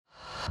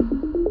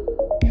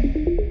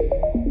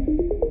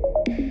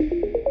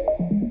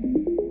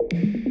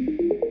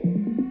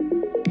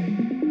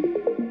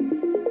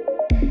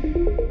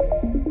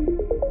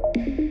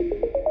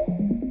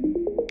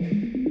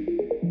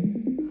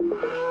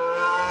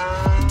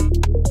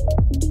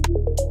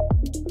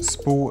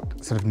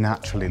Sport sort of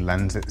naturally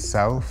lends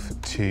itself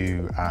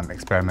to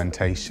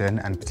experimentation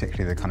and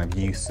particularly the kind of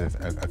use of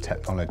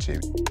technology.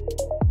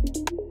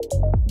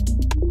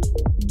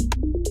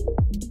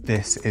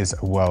 This is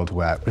a world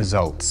where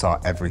results are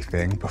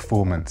everything,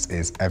 performance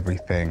is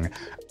everything,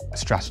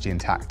 strategy and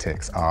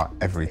tactics are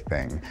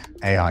everything.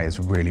 AI is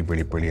really,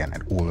 really brilliant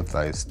at all of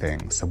those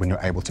things. So when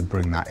you're able to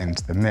bring that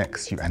into the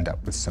mix, you end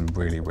up with some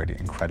really, really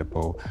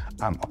incredible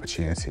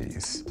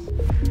opportunities.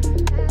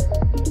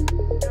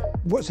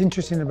 What's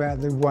interesting about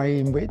the way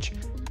in which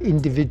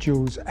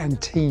individuals and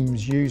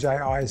teams use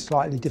AI is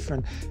slightly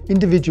different.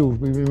 Individuals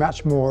will be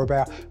much more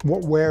about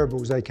what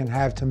wearables they can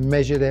have to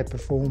measure their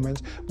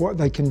performance, what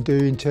they can do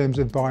in terms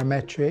of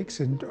biometrics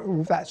and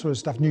all that sort of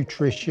stuff,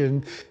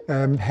 nutrition,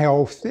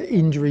 health,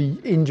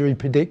 injury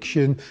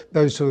prediction,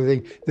 those sort of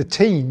things. The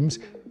teams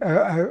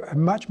are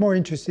much more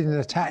interested in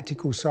the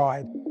tactical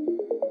side.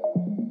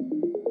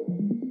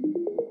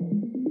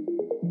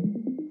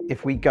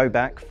 If we go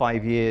back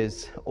 5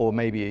 years, or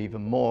maybe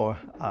even more,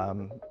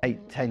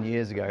 8, 10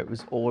 years ago, it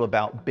was all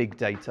about big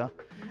data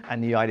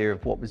and the idea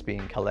of what was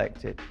being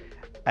collected.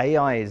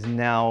 AI is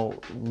now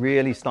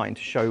really starting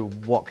to show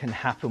what can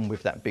happen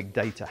with that big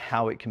data,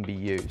 how it can be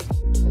used.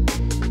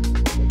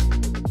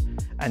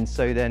 And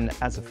so then,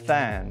 as a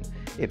fan,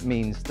 it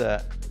means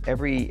that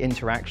every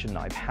interaction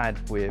I've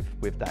had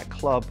with that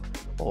club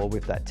or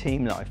with that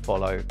team that I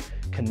follow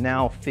can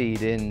now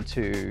feed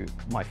into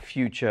my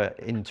future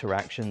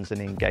interactions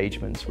and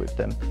engagements with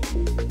them.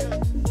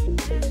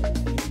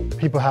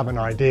 People have an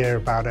idea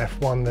about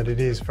F1 that it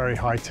is very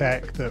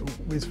high-tech, that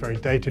it's very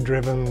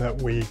data-driven, that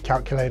we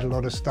calculate a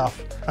lot of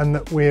stuff, and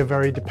that we're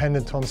very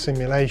dependent on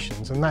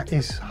simulations. And that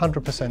is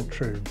 100%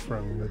 true,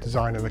 from the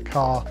design of the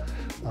car,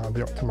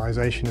 the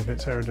optimization of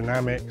its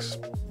aerodynamics.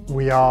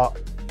 We are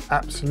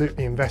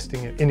absolutely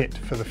investing in it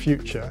for the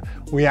future.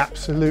 We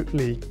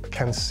absolutely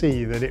can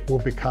see that it will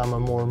become a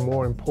more and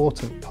more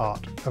important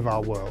part of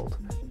our world,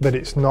 but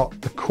it's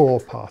not the core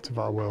part of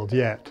our world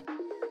yet.